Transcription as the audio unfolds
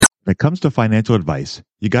When it comes to financial advice,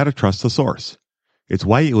 you got to trust the source. It's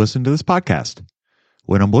why you listen to this podcast.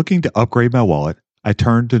 When I'm looking to upgrade my wallet, I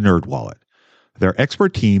turn to NerdWallet. Their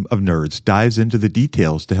expert team of nerds dives into the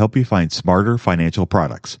details to help you find smarter financial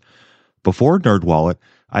products. Before NerdWallet,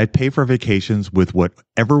 I'd pay for vacations with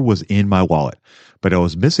whatever was in my wallet, but I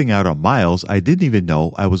was missing out on miles I didn't even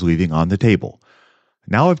know I was leaving on the table.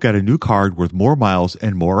 Now I've got a new card worth more miles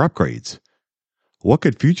and more upgrades. What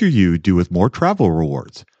could future you do with more travel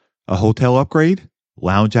rewards? A hotel upgrade?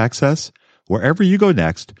 Lounge access? Wherever you go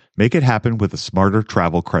next, make it happen with a smarter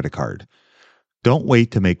travel credit card. Don't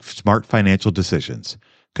wait to make smart financial decisions.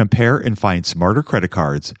 Compare and find smarter credit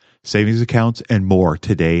cards, savings accounts, and more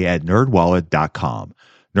today at nerdwallet.com.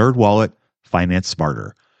 NerdWallet, finance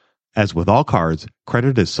smarter. As with all cards,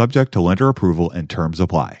 credit is subject to lender approval and terms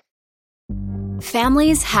apply.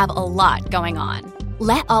 Families have a lot going on.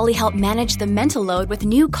 Let Ollie help manage the mental load with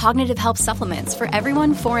new cognitive health supplements for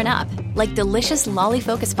everyone 4 and up, like delicious Lolly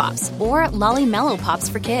Focus Pops or Lolly Mellow Pops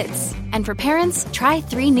for kids. And for parents, try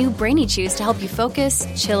 3 new Brainy Chews to help you focus,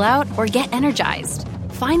 chill out, or get energized.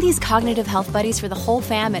 Find these cognitive health buddies for the whole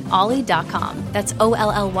fam at ollie.com. That's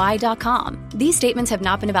OLLY.com. These statements have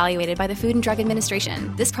not been evaluated by the Food and Drug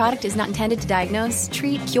Administration. This product is not intended to diagnose,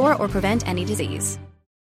 treat, cure, or prevent any disease.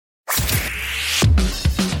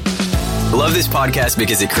 Love this podcast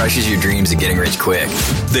because it crushes your dreams of getting rich quick.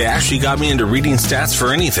 They actually got me into reading stats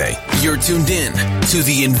for anything. You're tuned in to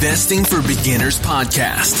the Investing for Beginners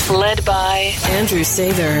podcast. Led by Andrew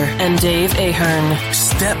Sather and Dave Ahern.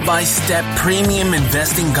 Step-by-step premium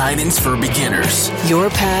investing guidance for beginners. Your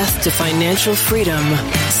path to financial freedom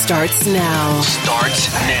starts now.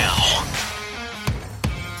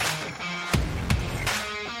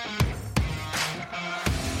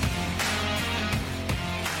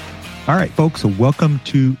 All right, folks, so welcome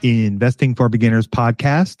to Investing for Beginners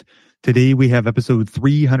podcast. Today we have episode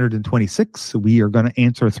 326. We are going to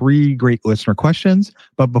answer 3 great listener questions.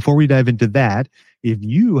 But before we dive into that, if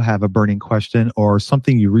you have a burning question or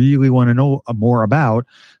something you really want to know more about,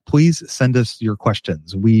 please send us your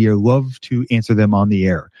questions. We love to answer them on the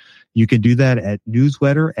air. You can do that at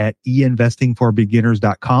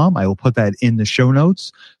newsletter@einvestingforbeginners.com. I will put that in the show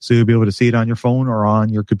notes so you'll be able to see it on your phone or on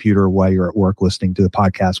your computer while you're at work listening to the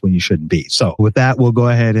podcast when you shouldn't be. So with that, we'll go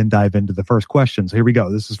ahead and dive into the first question. So here we go.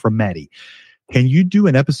 This is from Maddie. Can you do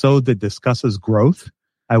an episode that discusses growth?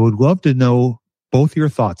 I would love to know both your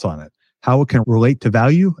thoughts on it, how it can relate to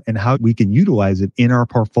value and how we can utilize it in our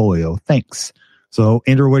portfolio. Thanks. So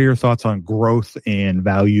Andrew, what are your thoughts on growth and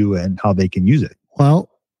value and how they can use it? Well,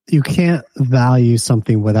 you can't value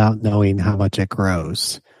something without knowing how much it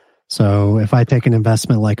grows. So if I take an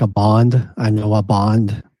investment like a bond, I know a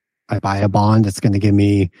bond, I buy a bond, it's going to give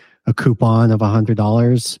me a coupon of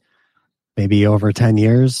 $100, maybe over 10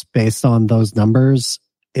 years. Based on those numbers,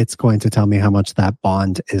 it's going to tell me how much that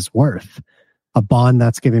bond is worth. A bond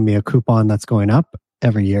that's giving me a coupon that's going up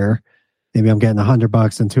every year, maybe I'm getting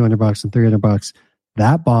 $100 and $200 and $300,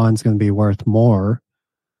 that bond's going to be worth more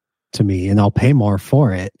to me and I'll pay more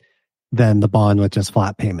for it than the bond with just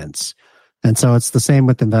flat payments. And so it's the same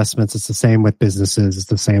with investments. It's the same with businesses. It's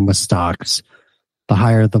the same with stocks. The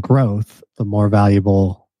higher the growth, the more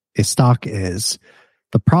valuable a stock is.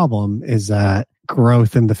 The problem is that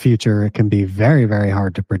growth in the future, it can be very, very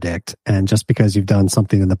hard to predict. And just because you've done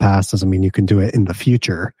something in the past doesn't mean you can do it in the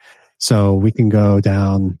future. So we can go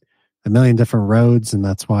down a million different roads, and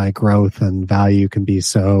that's why growth and value can be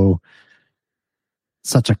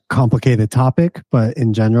such a complicated topic, but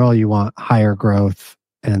in general, you want higher growth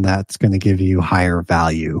and that's going to give you higher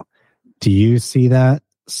value. Do you see that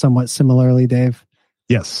somewhat similarly, Dave?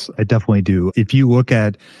 Yes, I definitely do. If you look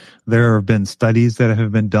at, there have been studies that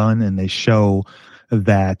have been done and they show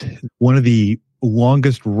that one of the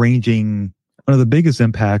biggest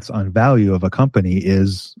impacts on value of a company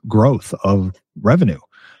is growth of revenue.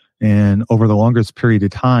 And over the longest period of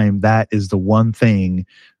time, that is the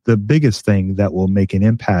biggest thing that will make an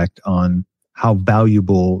impact on how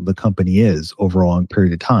valuable the company is over a long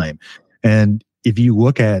period of time. And if you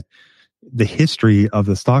look at the history of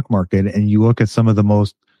the stock market and you look at some of the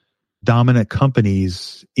most dominant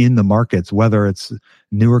companies in the markets, whether it's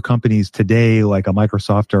newer companies today like a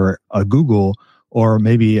Microsoft or a Google, or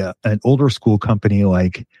maybe an older school company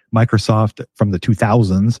like Microsoft from the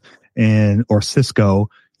 2000s or Cisco,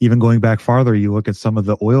 even going back farther, you look at some of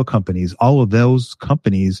the oil companies, all of those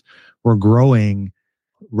companies were growing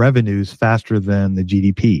revenues faster than the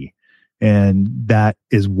GDP. And that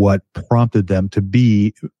is what prompted them to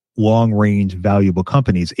be long-range valuable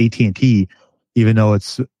companies. AT&T, even though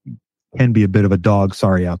can be a bit of a dog,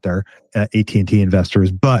 sorry out there, AT&T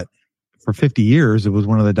investors, but for 50 years, it was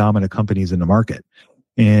one of the dominant companies in the market.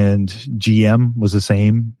 And GM was the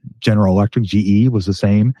same. General Electric, GE was the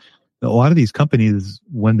same. A lot of these companies,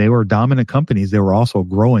 when they were dominant companies, they were also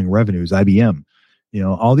growing revenues. IBM,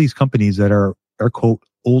 all these companies that are quote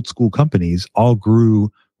old school companies all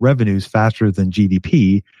grew revenues faster than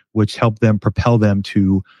GDP, which helped them propel them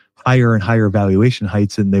to higher and higher valuation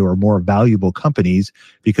heights. And they were more valuable companies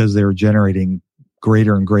because they were generating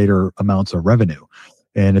greater and greater amounts of revenue.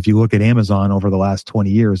 And if you look at Amazon over the last 20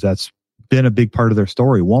 years, that's been a big part of their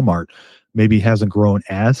story. Walmart maybe hasn't grown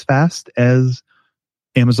as fast as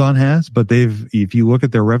Amazon has, but if you look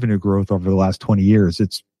at their revenue growth over the last 20 years,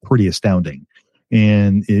 it's pretty astounding.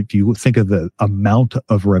 And if you think of the amount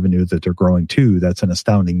of revenue that they're growing to, that's an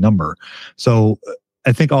astounding number. So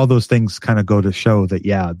I think all those things kind of go to show that,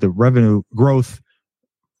 the revenue growth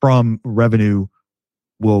from revenue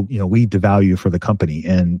will, lead to value for the company.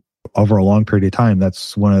 And over a long period of time,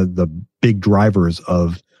 that's one of the big drivers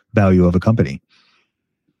of value of a company.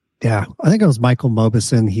 Yeah, I think it was Michael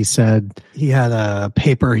Mauboussin. He said he had a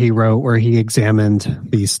paper he wrote where he examined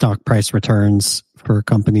the stock price returns for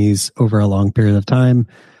companies over a long period of time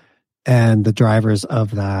and the drivers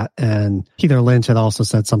of that. And Peter Lynch had also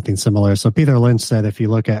said something similar. So Peter Lynch said if you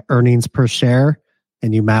look at earnings per share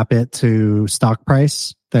and you map it to stock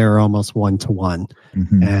price, they're almost 1-to-1.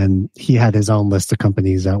 Mm-hmm. And he had his own list of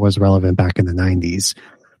companies that was relevant back in the 90s.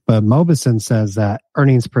 But Mauboussin says that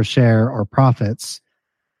earnings per share or profits,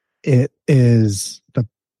 it is the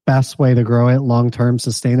best way to grow it long-term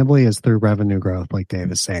sustainably is through revenue growth, like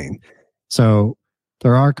Dave is saying. So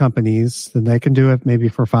there are companies that they can do it maybe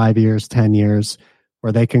for 5 years, 10 years,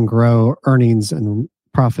 where they can grow earnings and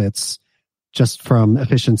profits just from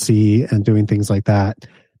efficiency and doing things like that.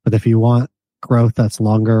 But if you want growth that's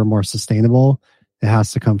longer, more sustainable, it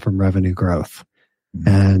has to come from revenue growth. Mm-hmm.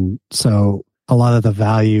 And so a lot of the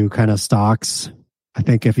value kind of stocks, I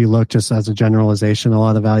think if you look just as a generalization, a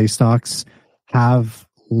lot of value stocks have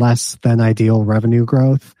less than ideal revenue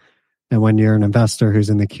growth. And when you're an investor who's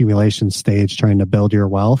in the accumulation stage trying to build your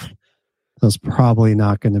wealth, those probably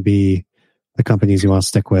not going to be the companies you want to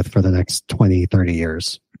stick with for the next 20, 30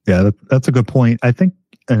 years. Yeah, that's a good point. I think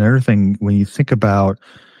another thing, when you think about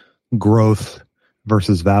growth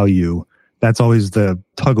versus value, that's always the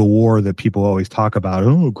tug of war that people always talk about.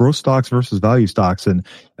 Oh, growth stocks versus value stocks. And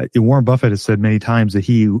Warren Buffett has said many times that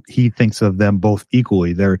he thinks of them both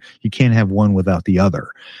equally. You can't have one without the other.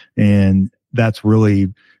 And that's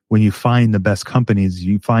really when you find the best companies,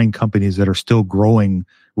 you find companies that are still growing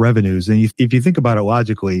revenues. And if you think about it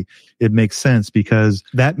logically, it makes sense because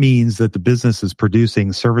that means that the business is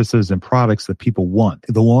producing services and products that people want.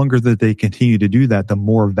 The longer that they continue to do that, the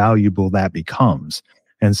more valuable that becomes.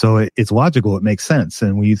 And so it's logical. It makes sense.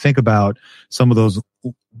 And when you think about some of those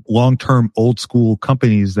long-term old school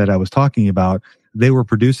companies that I was talking about, they were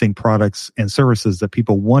producing products and services that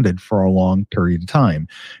people wanted for a long period of time.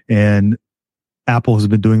 And Apple has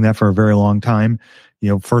been doing that for a very long time,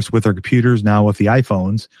 first with their computers, now with the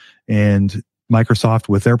iPhones, and Microsoft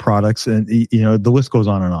with their products. And, the list goes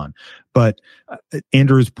on and on. But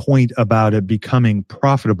Andrew's point about it becoming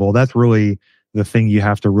profitable, that's really the thing you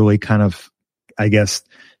have to really kind of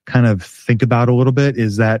think about a little bit,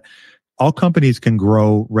 is that all companies can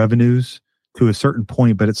grow revenues to a certain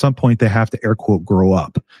point, but at some point they have to air quote grow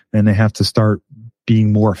up and they have to start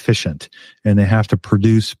being more efficient and they have to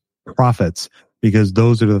produce profits, because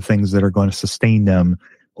those are the things that are going to sustain them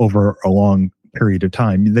over a long period of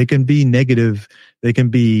time. They can be negative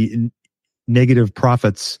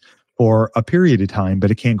profits for a period of time, but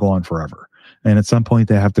it can't go on forever. And at some point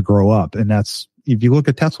they have to grow up. And that's, if you look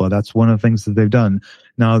at Tesla, that's one of the things that they've done.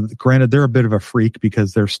 Now, granted, they're a bit of a freak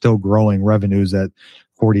because they're still growing revenues at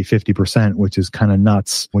 40, 50%, which is kind of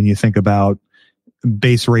nuts when you think about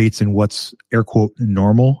base rates and what's air quote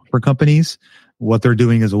normal for companies. What they're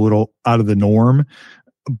doing is a little out of the norm,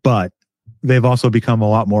 but they've also become a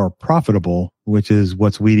lot more profitable, which is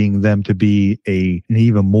what's leading them to be an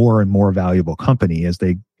even more and more valuable company as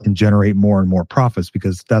they can generate more and more profits,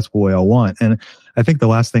 because that's what we all want. And I think the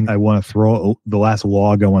last log I want to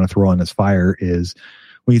throw on this fire is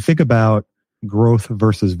when you think about growth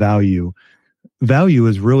versus value, value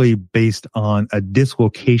is really based on a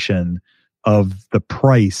dislocation of the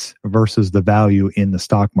price versus the value in the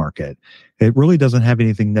stock market. It really doesn't have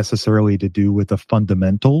anything necessarily to do with the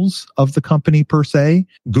fundamentals of the company per se.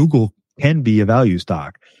 Google can be a value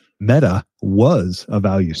stock. Meta was a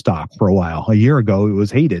value stock for a while. A year ago, it was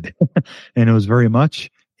hated and it was very much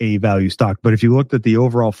a value stock. But if you looked at the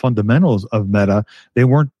overall fundamentals of Meta, they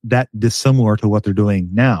weren't that dissimilar to what they're doing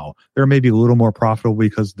now. They're maybe a little more profitable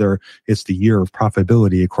because it's the year of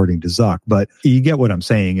profitability according to Zuck. But you get what I'm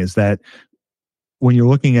saying, is that when you're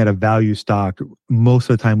looking at a value stock, most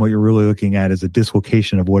of the time what you're really looking at is a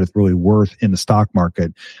dislocation of what it's really worth in the stock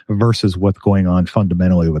market versus what's going on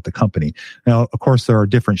fundamentally with the company. Now, of course, there are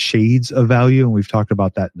different shades of value, and we've talked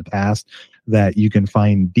about that in the past, that you can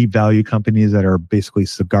find deep value companies that are basically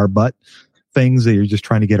cigar butt things that you're just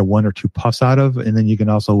trying to get a one or two puffs out of. And then you can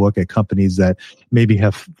also look at companies that maybe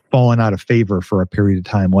have fallen out of favor for a period of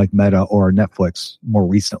time, like Meta or Netflix more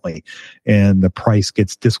recently. And the price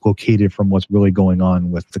gets dislocated from what's really going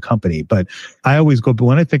on with the company. But I always go, but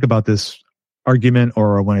when I think about this argument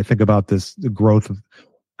or when I think about this the growth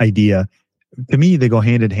idea, to me, they go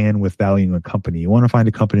hand in hand with valuing a company. You want to find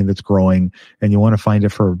a company that's growing and you want to find it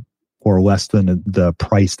for or less than the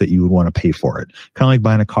price that you would want to pay for it. Kind of like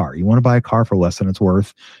buying a car. You want to buy a car for less than it's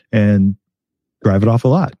worth and drive it off the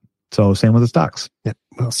lot. So same with the stocks. Yeah,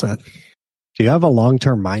 well said. Do you have a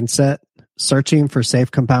long-term mindset searching for safe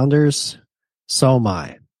compounders? So am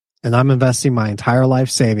I. And I'm investing my entire life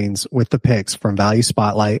savings with the picks from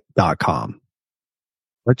valuespotlight.com.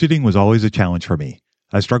 Budgeting was always a challenge for me.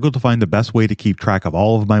 I struggled to find the best way to keep track of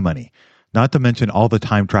all of my money. Not to mention all the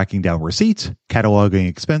time tracking down receipts, cataloging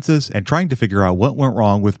expenses, and trying to figure out what went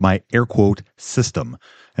wrong with my air quote system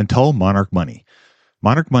until Monarch Money.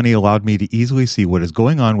 Monarch Money allowed me to easily see what is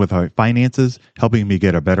going on with my finances, helping me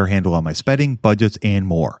get a better handle on my spending, budgets, and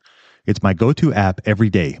more. It's my go-to app every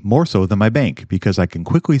day, more so than my bank, because I can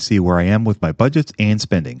quickly see where I am with my budgets and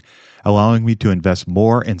spending, allowing me to invest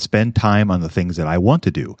more and spend time on the things that I want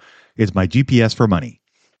to do. It's my GPS for money.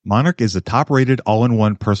 Monarch is the top-rated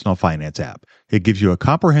all-in-one personal finance app. It gives you a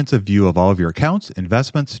comprehensive view of all of your accounts,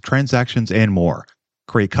 investments, transactions, and more.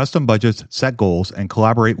 Create custom budgets, set goals, and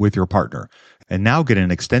collaborate with your partner. And now get an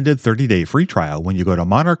extended 30-day free trial when you go to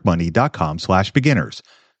monarchmoney.com/beginners.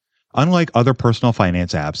 Unlike other personal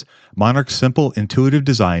finance apps, Monarch's simple, intuitive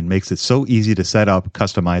design makes it so easy to set up,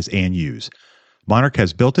 customize, and use. Monarch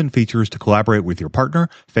has built-in features to collaborate with your partner,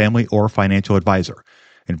 family, or financial advisor.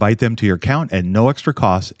 Invite them to your account at no extra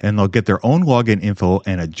cost, and they'll get their own login info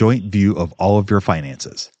and a joint view of all of your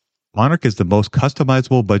finances. Monarch is the most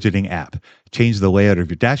customizable budgeting app. Change the layout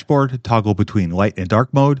of your dashboard, toggle between light and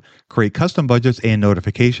dark mode, create custom budgets and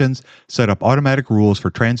notifications, set up automatic rules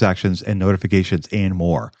for transactions and notifications, and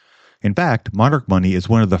more. In fact, Monarch Money is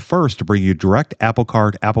one of the first to bring you direct Apple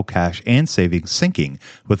Card, Apple Cash, and savings syncing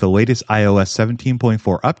with the latest iOS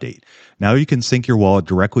 17.4 update. Now you can sync your wallet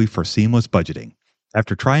directly for seamless budgeting.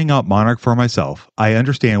 After trying out Monarch for myself, I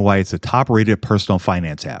understand why it's a top-rated personal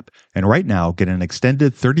finance app. And right now, get an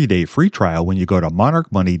extended 30-day free trial when you go to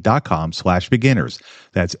monarchmoney.com/beginners.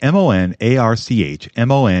 That's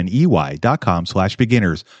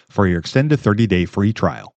monarchmoney.com/beginners for your extended 30-day free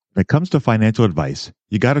trial. When it comes to financial advice,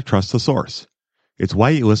 you got to trust the source. It's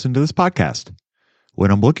why you listen to this podcast.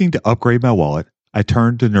 When I'm looking to upgrade my wallet, I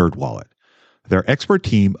turn to NerdWallet. Their expert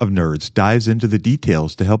team of nerds dives into the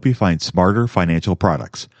details to help you find smarter financial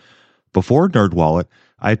products. Before NerdWallet,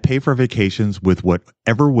 I'd pay for vacations with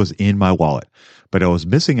whatever was in my wallet, but I was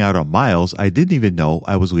missing out on miles I didn't even know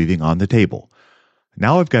I was leaving on the table.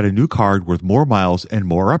 Now I've got a new card worth more miles and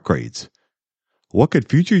more upgrades. What could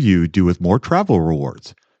future you do with more travel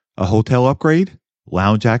rewards? A hotel upgrade?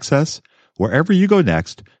 Lounge access? Wherever you go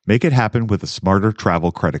next, make it happen with a smarter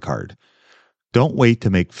travel credit card. Don't wait to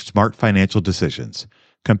make smart financial decisions.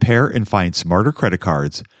 Compare and find smarter credit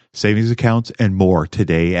cards, savings accounts, and more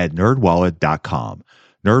today at nerdwallet.com.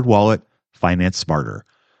 NerdWallet, finance smarter.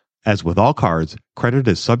 As with all cards, credit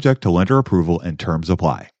is subject to lender approval and terms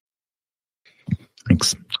apply.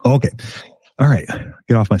 Thanks. Okay. All right.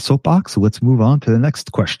 Get off my soapbox. Let's move on to the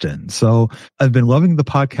next question. So I've been loving the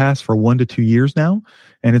podcast for 1 to 2 years now,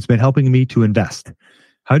 and it's been helping me to invest.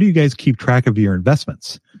 How do you guys keep track of your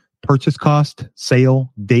investments? Purchase cost,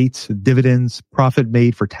 sale, dates, dividends, profit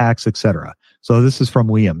made for tax, etc. So this is from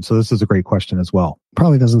Liam. So this is a great question as well.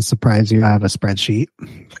 Probably doesn't surprise you. I have a spreadsheet.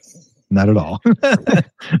 Not at all.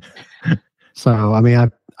 So, I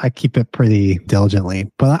mean, I keep it pretty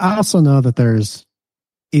diligently, but I also know that there's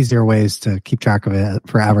easier ways to keep track of it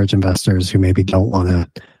for average investors who maybe don't want to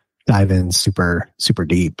dive in super, super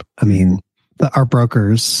deep. I mean, our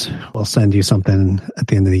brokers will send you something at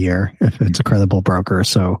the end of the year if it's a credible broker.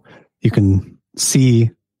 So you can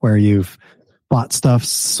see where you've bought stuff,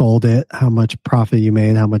 sold it, how much profit you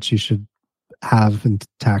made, how much you should have in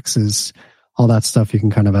taxes, all that stuff you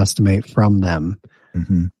can kind of estimate from them.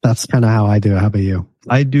 Mm-hmm. That's kind of how I do it. How about you?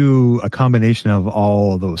 I do a combination of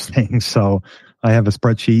all of those things. So I have a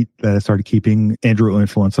spreadsheet that I started keeping, Andrew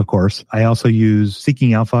Influence, of course. I also use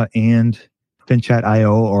Seeking Alpha and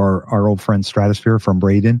FinChat.io, or our old friend Stratosphere from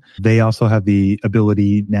Braden. They also have the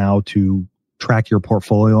ability now to track your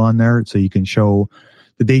portfolio on there. So you can show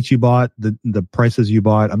the dates you bought, the prices you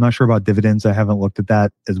bought. I'm not sure about dividends. I haven't looked at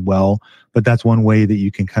that as well, but that's one way that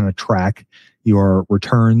you can kind of track your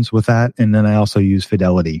returns with that. And then I also use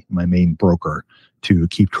Fidelity, my main broker, to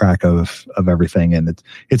keep track of everything. And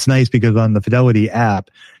it's nice because on the Fidelity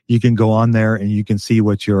app, you can go on there and you can see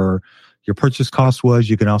what your purchase cost was.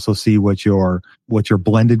 You can also see what your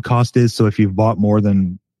blended cost is. So if you've bought more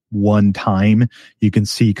than one time, you can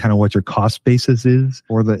see kind of what your cost basis is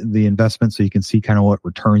for the investment. So you can see kind of what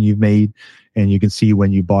return you've made, and you can see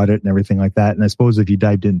when you bought it and everything like that. And I suppose if you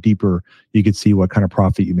dived in deeper, you could see what kind of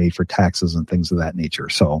profit you made for taxes and things of that nature.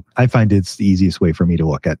 So I find it's the easiest way for me to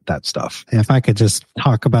look at that stuff. If I could just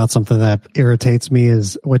talk about something that irritates me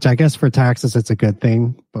is, which I guess for taxes, it's a good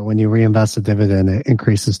thing, but when you reinvest a dividend, it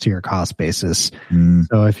increases to your cost basis.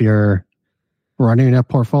 So if you're running a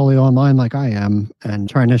portfolio online like I am and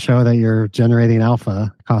trying to show that you're generating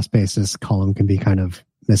alpha, cost basis column can be kind of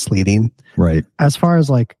misleading. Right. As far as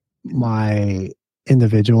like my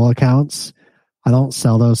individual accounts, I don't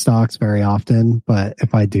sell those stocks very often, but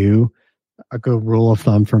if I do, a good rule of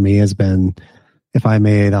thumb for me has been if I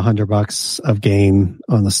made $100 of gain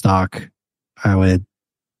on the stock, I would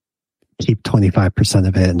keep 25%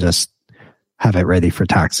 of it and just have it ready for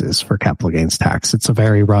taxes, for capital gains tax. It's a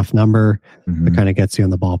very rough number. It kind of gets you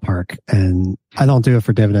in the ballpark. And I don't do it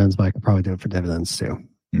for dividends, but I could probably do it for dividends too.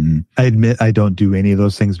 I admit I don't do any of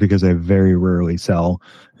those things because I very rarely sell.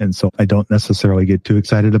 And so I don't necessarily get too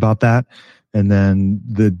excited about that. And then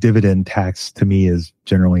the dividend tax to me is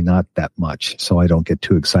generally not that much. So I don't get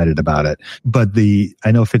too excited about it. But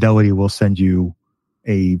I know Fidelity will send you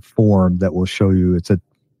a form that will show you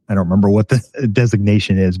I don't remember what the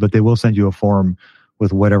designation is, but they will send you a form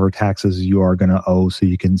with whatever taxes you are going to owe, so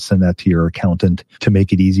you can send that to your accountant to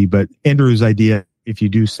make it easy. But Andrew's idea, if you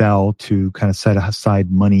do sell, to kind of set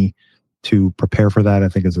aside money to prepare for that, I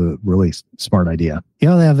think is a really smart idea. You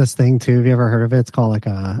know, they have this thing too. Have you ever heard of it? It's called like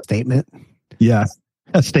a statement. Yeah.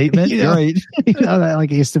 A statement, you know, right? You know, that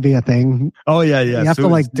like used to be a thing. Oh yeah. You have to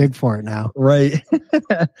like dig for it now, right?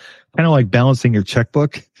 Kind of like balancing your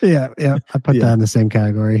checkbook. Yeah. I put that in the same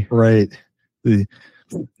category. Right.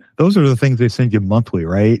 Those are the things they send you monthly,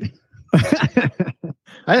 right?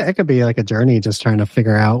 It could be like a journey, just trying to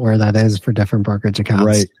figure out where that is for different brokerage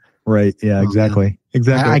accounts. Right. Yeah. Exactly.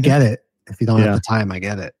 I get it. If you don't have the time, I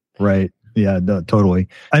get it. Right. Yeah, no, totally.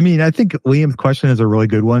 I mean, I think Liam's question is a really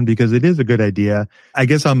good one because it is a good idea. I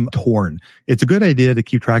guess I'm torn. It's a good idea to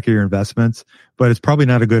keep track of your investments, but it's probably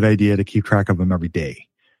not a good idea to keep track of them every day.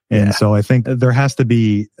 And so I think there has to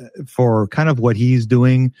be, for kind of what he's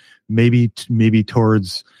doing, maybe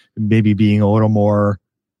towards maybe being a little more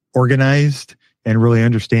organized and really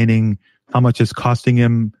understanding how much it's costing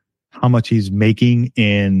him, how much he's making,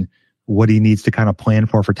 and what he needs to kind of plan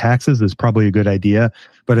for taxes is probably a good idea.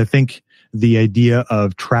 But I think the idea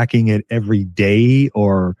of tracking it every day,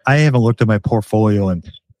 or I haven't looked at my portfolio in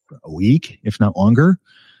a week, if not longer.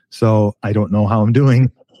 So I don't know how I'm doing.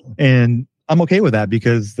 And I'm okay with that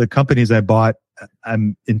because the companies I bought,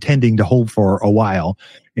 I'm intending to hold for a while.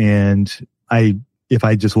 And if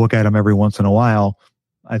I just look at them every once in a while,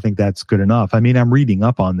 I think that's good enough. I mean, I'm reading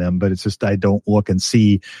up on them, but it's just, I don't look and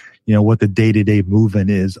see, what the day-to-day movement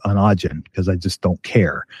is on Ogden because I just don't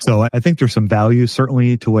care. So I think there's some value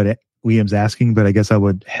certainly to what Liam's asking, but I guess I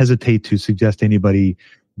would hesitate to suggest anybody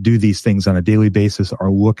do these things on a daily basis or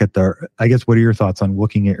look at I guess, what are your thoughts on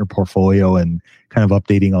looking at your portfolio and kind of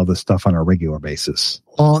updating all this stuff on a regular basis?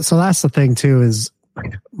 Well, so that's the thing too, is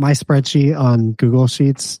my spreadsheet on Google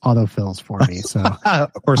Sheets autofills for me. So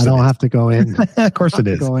of course I don't have to go in. Of course it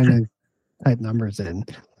is. Go in and type numbers in.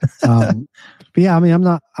 But yeah, I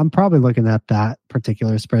mean, I'm probably looking at that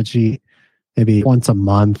particular spreadsheet maybe once a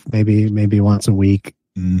month, maybe once a week,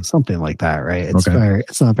 something like that, right?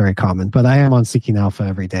 It's not very common, but I am on Seeking Alpha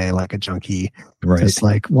every day, like a junkie. Right. Just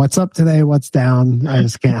like, what's up today? What's down? I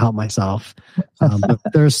just can't help myself. But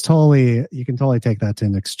you can totally take that to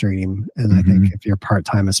an extreme. And I think if you're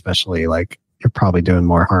part-time, especially, like, you're probably doing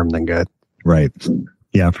more harm than good. Right.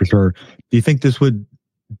 Yeah, for sure. Do you think this would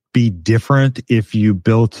be different if you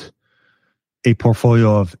built a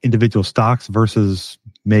portfolio of individual stocks versus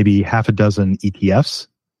maybe half a dozen ETFs?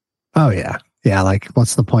 Oh, yeah. Yeah, like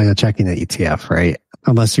what's the point of checking an ETF, right?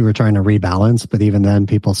 Unless you were trying to rebalance, but even then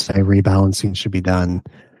people say rebalancing should be done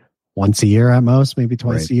once a year at most, maybe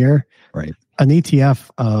twice a year. Right. An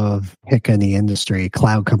ETF of pick any industry,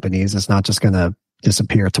 cloud companies, is not just going to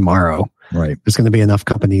disappear tomorrow. Right. There's going to be enough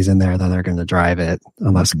companies in there that are going to drive it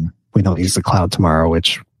unless we don't use the cloud tomorrow,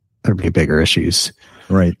 which there'd be bigger issues.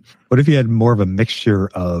 Right. What if you had more of a mixture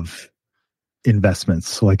of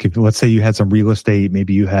let's say you had some real estate,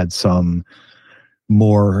 maybe you had some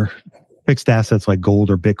more fixed assets like gold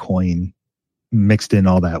or Bitcoin mixed in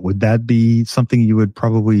all that. Would that be something you would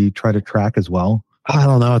probably try to track as well? I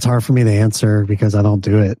don't know. It's hard for me to answer because I don't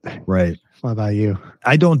do it. Right. What about you?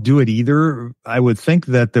 I don't do it either. I would think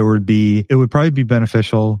that it would probably be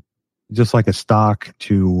beneficial, just like a stock,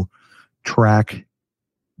 to track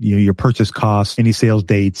your purchase costs, any sales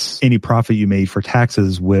dates, any profit you made for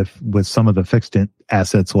taxes with some of the fixed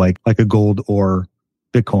assets like a gold or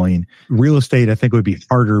Bitcoin. Real estate, I think, would be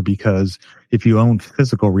harder because if you own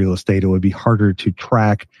physical real estate, it would be harder to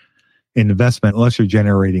track an investment unless you're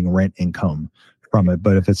generating rent income from it.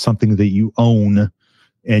 But if it's something that you own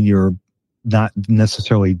and you're not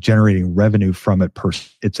necessarily generating revenue from it,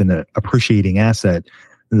 it's an appreciating asset,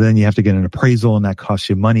 then you have to get an appraisal and that costs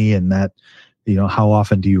you money. And that, how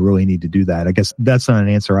often do you really need to do that? I guess that's not an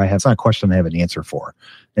answer I have. It's not a question I have an answer for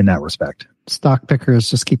in that respect. Stock pickers,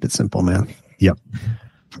 just keep it simple, man. Yep.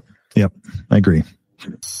 I agree.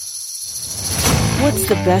 What's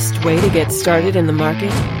the best way to get started in the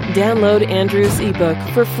market? Download Andrew's ebook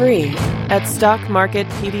for free at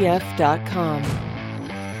stockmarketpdf.com.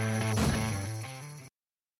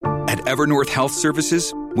 At Evernorth Health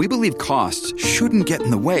Services, we believe costs shouldn't get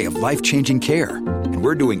in the way of life-changing care, and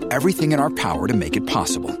we're doing everything in our power to make it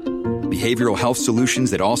possible. Behavioral health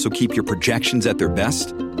solutions that also keep your projections at their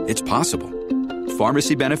best? It's possible.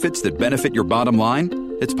 Pharmacy benefits that benefit your bottom line?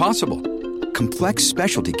 It's possible. Complex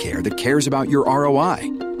specialty care that cares about your ROI?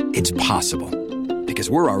 It's possible. Because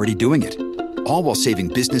we're already doing it. All while saving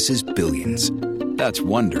businesses billions. That's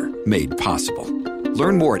Wonder made possible.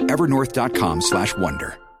 Learn more at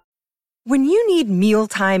evernorth.com/wonder. When you need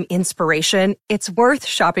mealtime inspiration, it's worth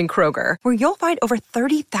shopping Kroger, where you'll find over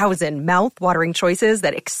 30,000 mouth-watering choices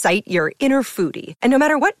that excite your inner foodie. And no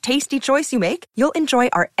matter what tasty choice you make, you'll enjoy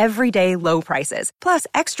our everyday low prices, plus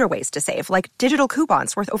extra ways to save, like digital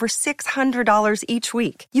coupons worth over $600 each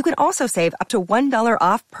week. You can also save up to $1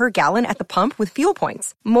 off per gallon at the pump with fuel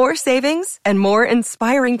points. More savings and more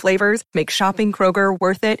inspiring flavors make shopping Kroger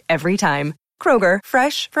worth it every time. Kroger,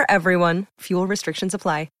 fresh for everyone. Fuel restrictions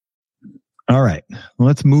apply. All right,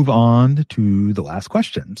 let's move on to the last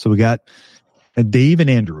question. So we got Dave and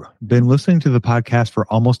Andrew. Been listening to the podcast for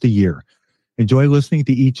almost a year. Enjoy listening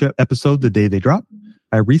to each episode the day they drop.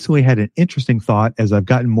 I recently had an interesting thought as I've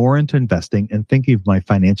gotten more into investing and thinking of my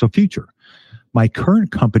financial future. My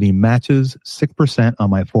current company matches 6% on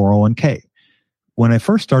my 401k. When I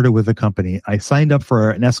first started with the company, I signed up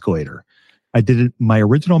for an escalator. I did my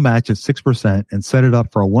original match at 6% and set it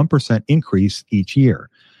up for a 1% increase each year.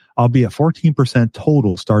 I'll be at 14%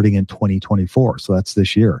 total starting in 2024. So that's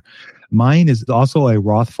this year. Mine is also a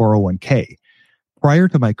Roth 401k. Prior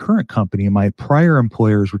to my current company, my prior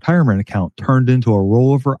employer's retirement account turned into a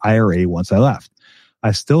rollover IRA once I left.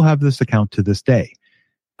 I still have this account to this day.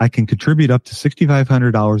 I can contribute up to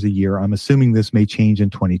 $6,500 a year. I'm assuming this may change in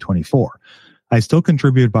 2024. I still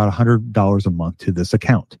contribute about $100 a month to this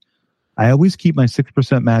account. I always keep my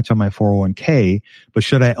 6% match on my 401k, but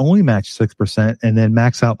should I only match 6% and then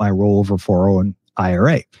max out my rollover 401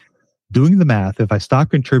 IRA? Doing the math, if I stop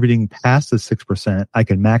contributing past the 6%, I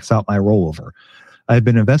can max out my rollover. I've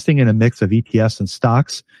been investing in a mix of ETFs and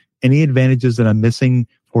stocks. Any advantages that I'm missing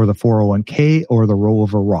for the 401k or the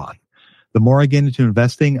rollover Roth? The more I get into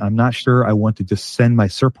investing, I'm not sure I want to just send my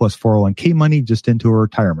surplus 401k money just into a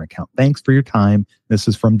retirement account. Thanks for your time. This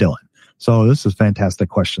is from Dylan. So this is a fantastic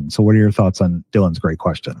question. So what are your thoughts on Dylan's great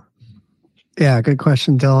question? Yeah, good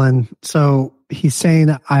question, Dylan. So he's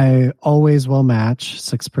saying I always will match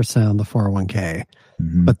 6% on the 401k,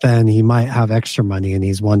 but then he might have extra money and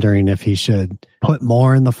he's wondering if he should put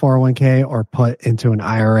more in the 401k or put into an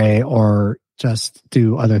IRA or just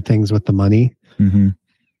do other things with the money.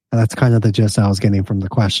 That's kind of the gist I was getting from the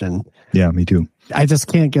question. Yeah, me too. I just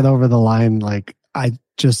can't get over the line. Like, I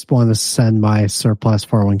just want to send my surplus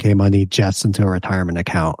 401k money just into a retirement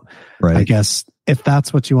account. Right. I guess if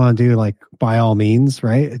that's what you want to do, like, by all means,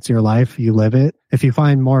 right? It's your life. You live it. If you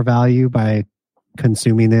find more value by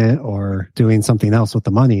consuming it or doing something else with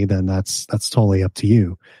the money, then that's totally up to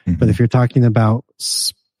you. But if you're talking about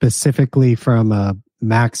specifically from a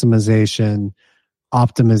maximization,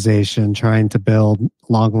 optimization, trying to build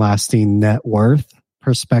long-lasting net worth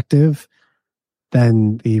perspective,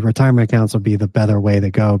 then the retirement accounts will be the better way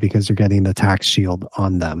to go because you're getting the tax shield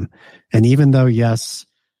on them. And even though, yes,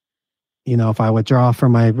 if I withdraw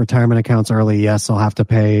from my retirement accounts early, yes, I'll have to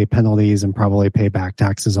pay penalties and probably pay back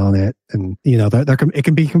taxes on it. And, it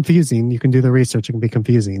can be confusing. You can do the research. It can be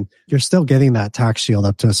confusing. You're still getting that tax shield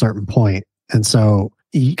up to a certain point. And so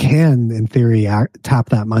you can, in theory, tap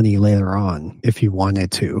that money later on if you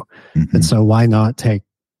wanted to. And so why not take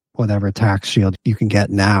whatever tax shield you can get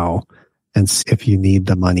now And if you need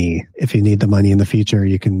the money in the future,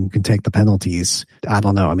 you can take the penalties. I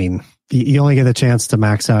don't know. I mean, you only get a chance to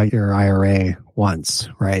max out your IRA once,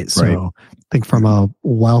 right? So I think from a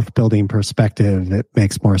wealth building perspective, it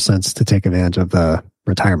makes more sense to take advantage of the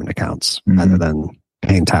retirement accounts rather than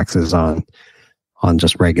paying taxes on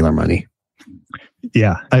just regular money.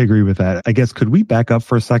 Yeah, I agree with that. I guess, could we back up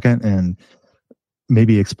for a second and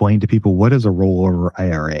maybe explain to people what is a rollover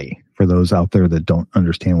IRA for those out there that don't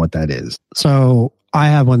understand what that is? So I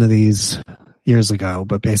had one of these years ago,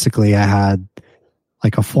 but basically I had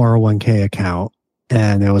like a 401k account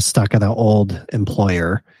and it was stuck at an old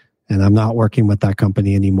employer and I'm not working with that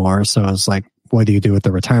company anymore. So I was like, what do you do with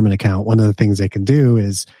the retirement account? One of the things they can do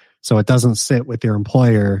is, so it doesn't sit with your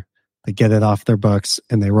employer, they get it off their books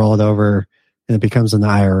and they roll it over and it becomes an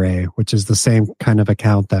IRA, which is the same kind of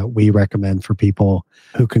account that we recommend for people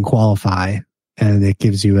who can qualify. And it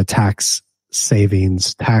gives you a tax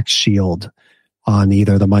savings, tax shield on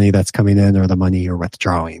either the money that's coming in or the money you're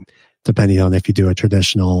withdrawing, depending on if you do a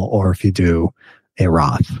traditional or if you do a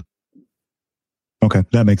Roth. Okay,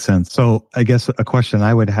 that makes sense. So I guess a question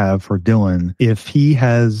I would have for Dylan, if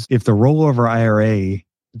the rollover IRA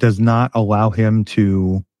does not allow him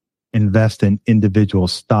to invest in individual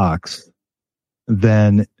stocks,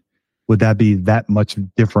 then would that be that much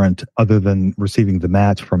different other than receiving the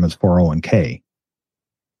match from his 401k?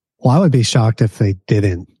 Well, I would be shocked if they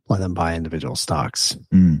didn't let him buy individual stocks.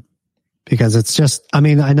 Because it's just, I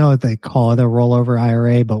mean, I know they call it a rollover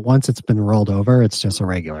IRA, but once it's been rolled over, it's just a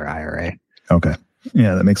regular IRA. Okay.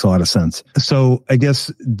 Yeah, that makes a lot of sense. So I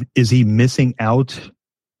guess, is he missing out,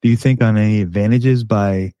 do you think, on any advantages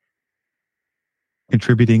by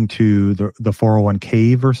contributing to the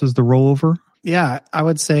 401k versus the rollover? Yeah, I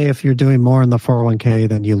would say if you're doing more in the 401k,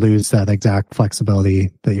 then you lose that exact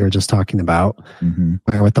flexibility that you were just talking about.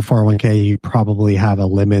 Where with the 401k, you probably have a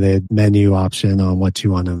limited menu option on what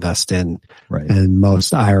you want to invest in. Right. And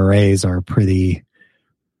most IRAs are pretty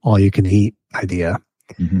all-you-can-eat idea.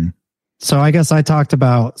 So I guess I talked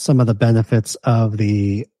about some of the benefits of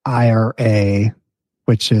the IRA,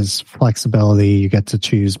 which is flexibility. You get to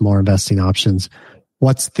choose more investing options.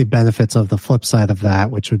 What's the benefits of the flip side of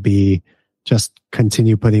that, which would be just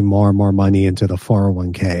continue putting more and more money into the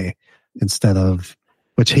 401k instead of,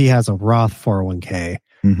 which he has a Roth 401k,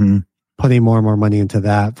 putting more and more money into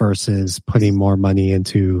that versus putting more money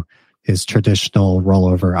into his traditional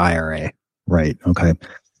rollover IRA. Right. Okay.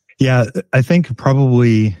 Yeah, I think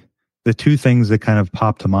probably the two things that kind of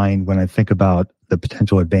pop to mind when I think about the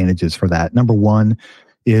potential advantages for that. Number one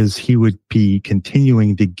is he would be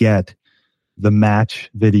continuing to get the match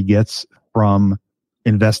that he gets from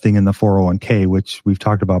investing in the 401k, which we've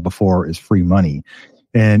talked about before, is free money.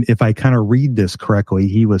 And if I kind of read this correctly,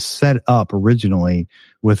 he was set up originally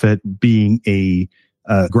with it being a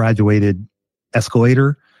graduated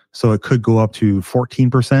escalator. So it could go up to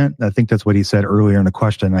 14%. I think that's what he said earlier in the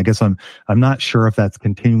question. I guess I'm not sure if that's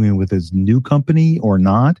continuing with his new company or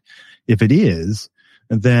not. If it is,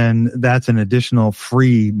 then that's an additional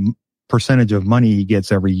free percentage of money he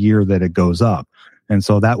gets every year that it goes up. And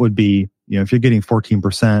so that would be, if you're getting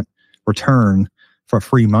 14% return for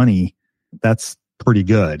free money, that's pretty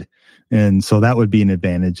good. And so that would be an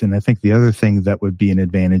advantage. And I think the other thing that would be an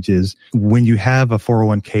advantage is when you have a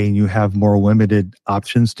 401k and you have more limited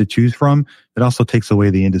options to choose from, it also takes away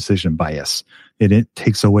the indecision bias. It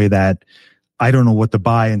takes away that I don't know what to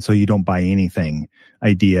buy, and so you don't buy anything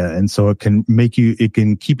idea. And so it can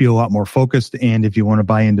keep you a lot more focused. And if you want to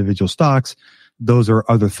buy individual stocks, those are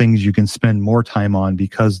other things you can spend more time on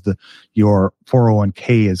because your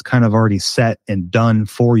 401k is kind of already set and done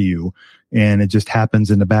for you. And it just happens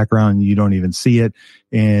in the background. You don't even see it.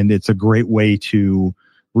 And it's a great way to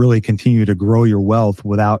really continue to grow your wealth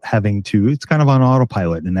without having to, it's kind of on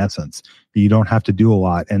autopilot in essence. You don't have to do a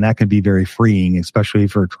lot. And that can be very freeing, especially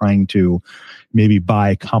if you're trying to maybe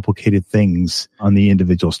buy complicated things on the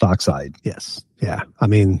individual stock side. Yes. Yeah. I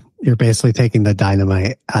mean, you're basically taking the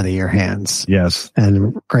dynamite out of your hands. Yes.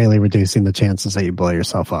 And greatly reducing the chances that you blow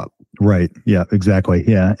yourself up. Right. Yeah, exactly.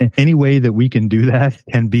 Yeah. Any way that we can do that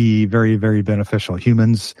can be very, very beneficial.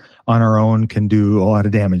 Humans on our own can do a lot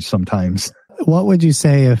of damage sometimes. What would you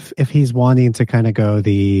say if he's wanting to kind of go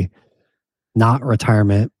the not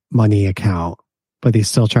retirement money account, but he's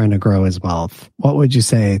still trying to grow his wealth? What would you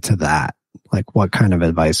say to that? Like, what kind of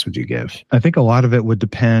advice would you give? I think a lot of it would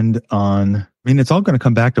depend on, it's all going to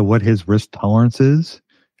come back to what his risk tolerance is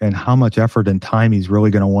and how much effort and time he's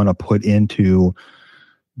really going to want to put into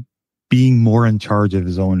being more in charge of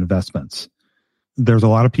his own investments. There's a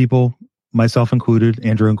lot of people, myself included,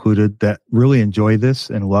 Andrew included, that really enjoy this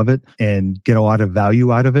and love it and get a lot of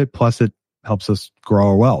value out of it. Plus, it helps us grow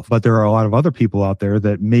our wealth. But there are a lot of other people out there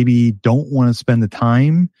that maybe don't want to spend the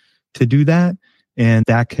time to do that. And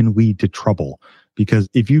that can lead to trouble. Because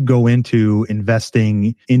if you go into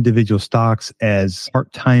investing individual stocks as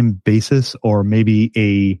part-time basis, or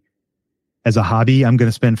maybe as a hobby, I'm going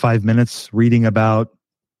to spend 5 minutes reading about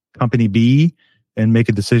company B and make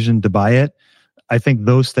a decision to buy it. I think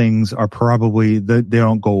those things are probably, they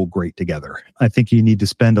don't go great together. I think you need to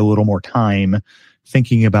spend a little more time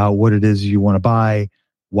thinking about what it is you want to buy,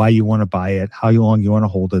 why you want to buy it, how long you want to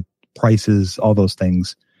hold it, prices, all those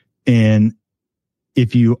things. And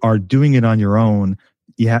if you are doing it on your own,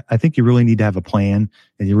 I think you really need to have a plan,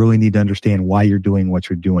 and you really need to understand why you're doing what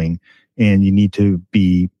you're doing. And you need to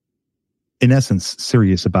be, in essence,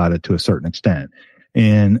 serious about it to a certain extent.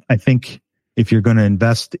 And I think if you're going to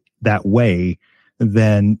invest that way,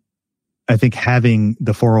 then I think having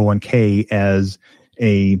the 401k as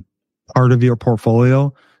a part of your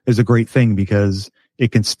portfolio is a great thing, because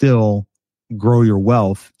it can still grow your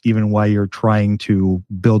wealth even while you're trying to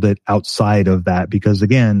build it outside of that. Because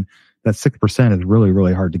again, that 6% is really,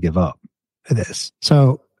 really hard to give up. It is.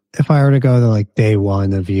 So if I were to go to like day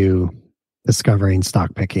one of you discovering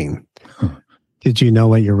stock picking, did you know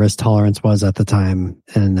what your risk tolerance was at the time?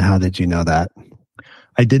 And how did you know that?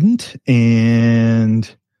 I didn't.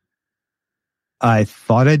 And I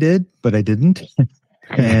thought I did, but I didn't.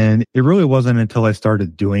 And it really wasn't until I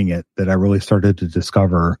started doing it that I really started to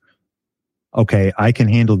discover, okay, I can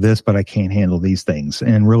handle this, but I can't handle these things.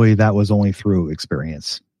 And really that was only through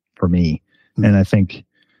experience for me. Mm-hmm. And I think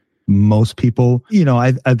most people,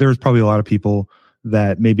 there's probably a lot of people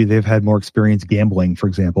that maybe they've had more experience gambling, for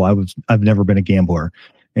example. I've never been a gambler.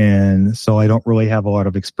 And so I don't really have a lot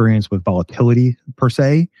of experience with volatility per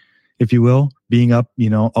se, if you will. Being up,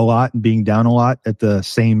 a lot and being down a lot at the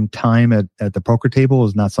same time at the poker table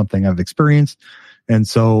is not something I've experienced. And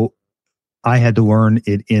so I had to learn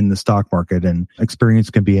it in the stock market. And experience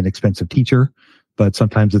can be an expensive teacher, but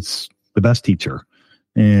sometimes it's the best teacher.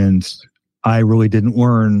 And I really didn't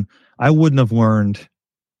learn. I wouldn't have learned.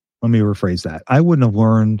 Let me rephrase that. I wouldn't have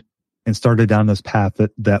learned and started down this path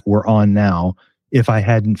that we're on now if I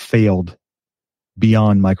hadn't failed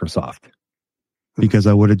beyond Microsoft, because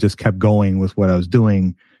I would have just kept going with what I was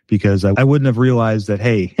doing, because I wouldn't have realized that,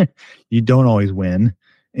 hey, you don't always win.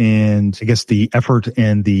 And I guess the effort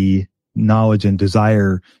and the knowledge and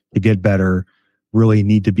desire to get better really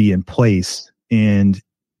need to be in place. And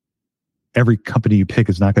every company you pick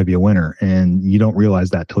is not going to be a winner. And you don't realize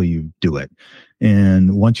that till you do it.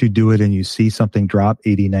 And once you do it and you see something drop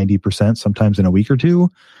 80, 90%, sometimes in a week or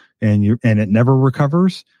two, and it never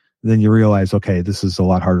recovers, then you realize, okay, this is a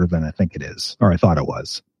lot harder than I think it is, or I thought it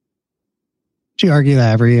was. Do you argue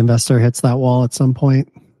that every investor hits that wall at some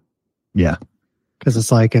point? Yeah. Because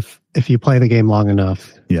it's like, if you play the game long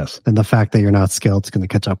enough, yes, then the fact that you're not skilled is going to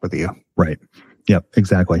catch up with you. Right. Yep,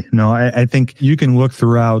 exactly. No, I think you can look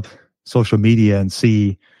throughout social media and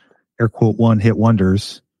see, air quote, one hit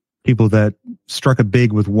wonders, people that struck it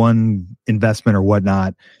big with one investment or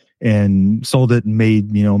whatnot and sold it and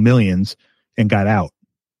made, millions and got out.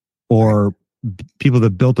 Or people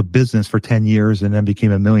that built a business for 10 years and then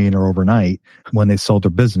became a millionaire overnight when they sold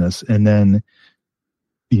their business. And then,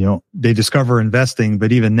 they discover investing,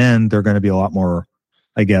 but even then they're going to be a lot more,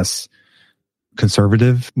 I guess,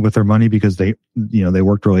 conservative with their money, because they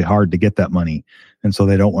worked really hard to get that money. And so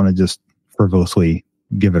they don't want to just frivolously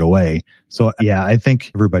give it away. So yeah, I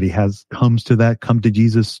think everybody comes to that come to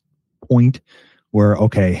Jesus point where,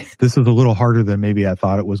 okay, this is a little harder than maybe I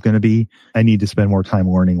thought it was going to be. I need to spend more time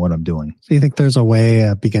learning what I'm doing. So you think there's a way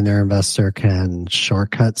a beginner investor can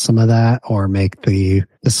shortcut some of that, or make the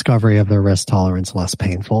discovery of their risk tolerance less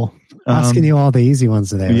painful? Asking you all the easy ones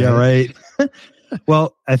today. Yeah, right.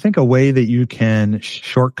 Well, I think a way that you can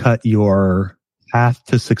shortcut your path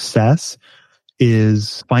to success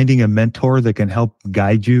is finding a mentor that can help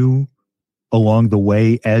guide you along the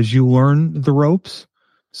way as you learn the ropes.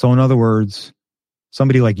 So in other words,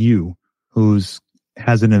 somebody like you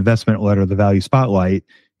has an investment letter, the Value Spotlight,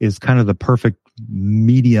 is kind of the perfect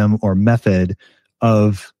medium or method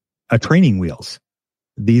of a training wheels.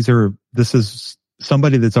 This is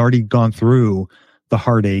somebody that's already gone through the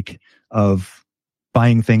heartache of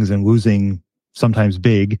buying things and losing, sometimes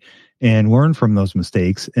big, and learn from those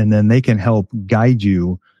mistakes. And then they can help guide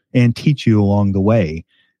you and teach you along the way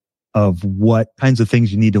of what kinds of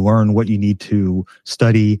things you need to learn, what you need to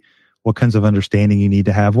study, what kinds of understanding you need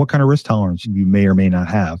to have, what kind of risk tolerance you may or may not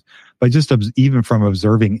have. But just even from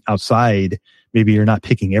observing outside, maybe you're not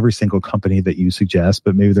picking every single company that you suggest,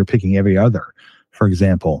 but maybe they're picking every other, for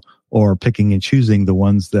example, or picking and choosing the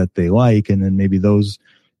ones that they like. And then maybe those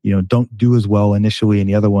don't do as well initially, and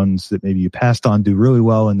the other ones that maybe you passed on do really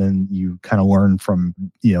well, and then you kind of learn from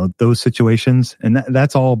those situations, and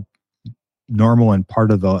that's all normal and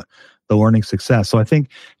part of the learning success. So I think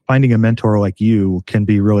finding a mentor like you can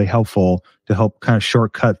be really helpful to help kind of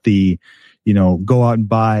shortcut the go out and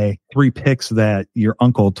buy 3 picks that your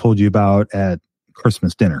uncle told you about at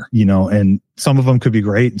Christmas dinner, and some of them could be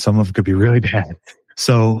great and some of them could be really bad.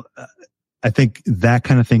 So I think that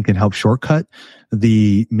kind of thing can help shortcut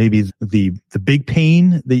the big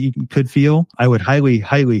pain that you could feel. I would highly,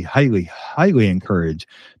 highly, highly, highly encourage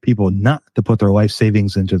people not to put their life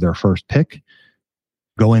savings into their first pick.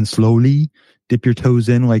 Go in slowly, dip your toes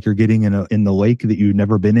in like you're getting in the lake that you've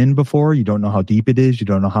never been in before. You don't know how deep it is. You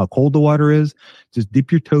don't know how cold the water is. Just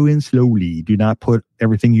dip your toe in slowly. Do not put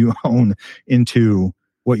everything you own into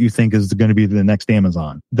what you think is going to be the next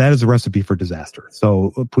Amazon. That is a recipe for disaster.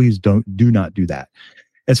 So please do not do that.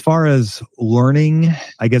 As far as learning,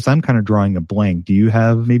 I guess I'm kind of drawing a blank. Do you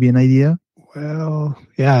have maybe an idea? Well,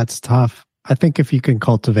 yeah, it's tough. I think if you can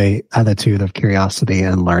cultivate attitude of curiosity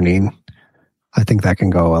and learning, I think that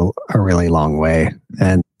can go a really long way.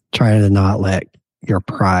 And try to not let your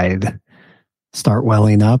pride start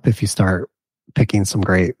welling up if you start picking some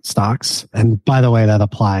great stocks. And by the way, that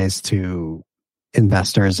applies to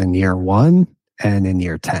investors in year 1 and in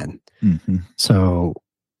year 10. Mm-hmm. So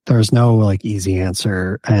there's no easy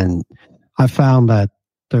answer. And I found that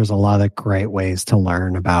there's a lot of great ways to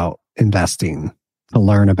learn about investing, to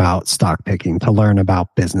learn about stock picking, to learn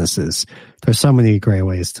about businesses. There's so many great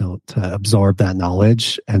ways to absorb that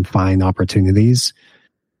knowledge and find opportunities.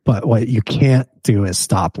 But what you can't do is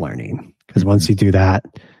stop learning, because once you do that,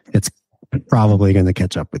 it's probably going to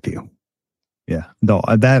catch up with you. Yeah, no,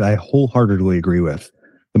 that I wholeheartedly agree with.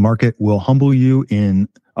 The market will humble you in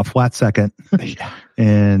a flat second. Yeah.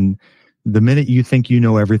 And the minute you think you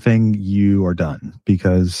know everything, you are done,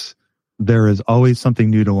 because there is always something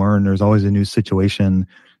new to learn. There's always a new situation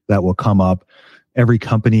that will come up. Every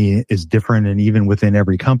company is different. And even within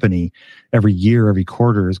every company, every year, every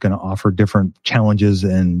quarter is going to offer different challenges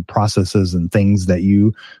and processes and things that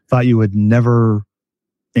you thought you would never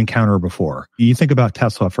encounter before. You think about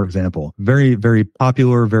Tesla, for example, very, very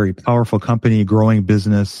popular, very powerful company, growing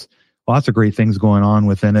business, lots of great things going on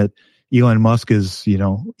within it. Elon Musk is,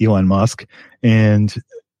 Elon Musk.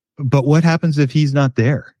 But what happens if he's not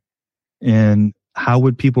there? And how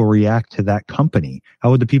would people react to that company?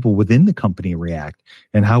 How would the people within the company react?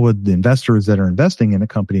 And how would the investors that are investing in a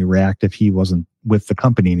company react if he wasn't with the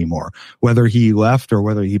company anymore? Whether he left or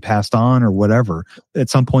whether he passed on or whatever. At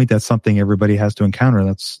some point, that's something everybody has to encounter.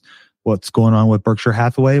 That's what's going on with Berkshire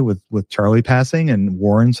Hathaway, with Charlie passing, and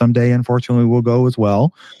Warren someday, unfortunately, will go as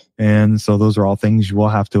well. And so those are all things you will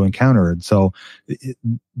have to encounter. And so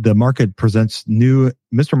the market presents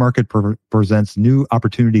Mr. Market presents new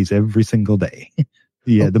opportunities every single day.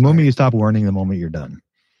 Yeah. The moment you stop learning, the moment you're done.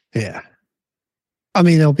 Yeah. I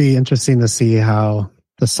mean, it'll be interesting to see how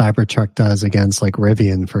the Cybertruck does against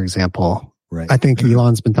Rivian, for example. Right. I think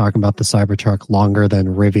Elon's been talking about the Cybertruck longer than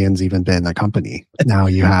Rivian's even been a company. Now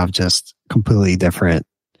you have just completely different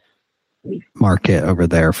market over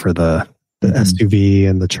there for the SUV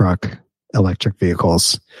and the truck electric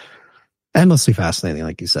vehicles. Endlessly fascinating,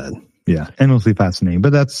 like you said. Yeah, endlessly fascinating.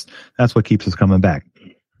 But that's what keeps us coming back.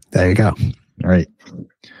 There you go.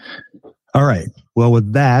 All right. Well,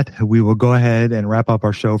 with that, we will go ahead and wrap up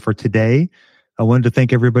our show for today. I wanted to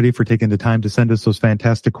thank everybody for taking the time to send us those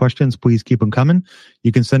fantastic questions. Please keep them coming.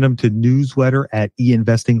 You can send them to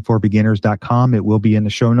newsletter@einvestingforbeginners.com. It will be in the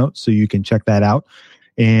show notes, so you can check that out.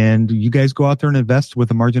 And you guys go out there and invest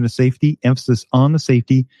with a margin of safety, emphasis on the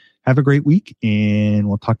safety. Have a great week, and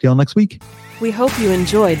we'll talk to y'all next week. We hope you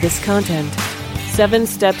enjoyed this content. 7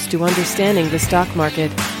 Steps to Understanding the Stock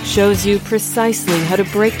Market shows you precisely how to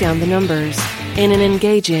break down the numbers in an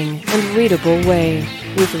engaging and readable way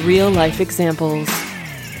with real-life examples.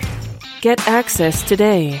 Get access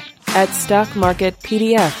today at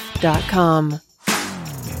stockmarketpdf.com.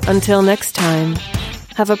 Until next time,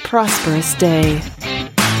 have a prosperous day.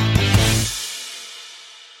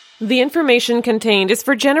 The information contained is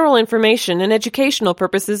for general information and educational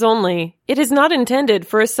purposes only. It is not intended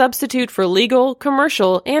for a substitute for legal,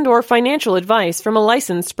 commercial, and/or financial advice from a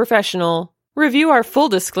licensed professional. Review our full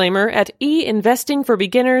disclaimer at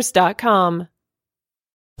einvestingforbeginners.com.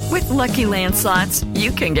 With Lucky Land Slots,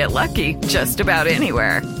 you can get lucky just about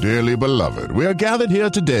anywhere. Dearly beloved, we are gathered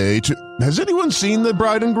here today to... Has anyone seen the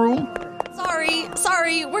bride and groom?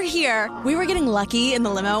 Sorry, we're here. We were getting lucky in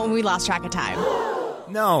the limo and we lost track of time.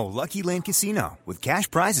 No, Lucky Land Casino, with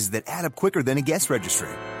cash prizes that add up quicker than a guest registry.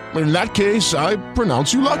 In that case, I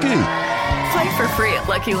pronounce you lucky. Play for free at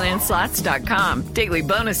LuckyLandSlots.com. Daily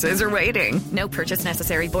bonuses are waiting. No purchase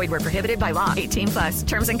necessary. Void where prohibited by law. 18+.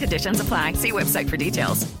 Terms and conditions apply. See website for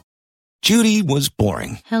details. Judy was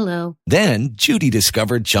boring. Hello. Then Judy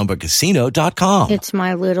discovered ChumbaCasino.com. It's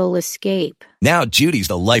my little escape. Now Judy's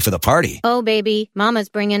the life of the party. Oh, baby, mama's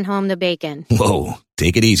bringing home the bacon. Whoa,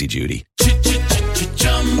 take it easy, Judy.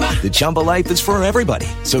 The Chumba life is for everybody.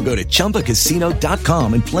 So go to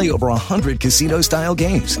ChumbaCasino.com and play over 100 casino-style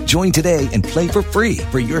games. Join today and play for free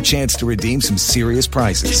for your chance to redeem some serious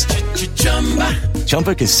prizes.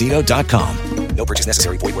 ChumbaCasino.com. No purchase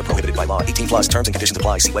necessary. Void where prohibited by law. 18+. Terms and conditions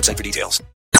apply. See website for details.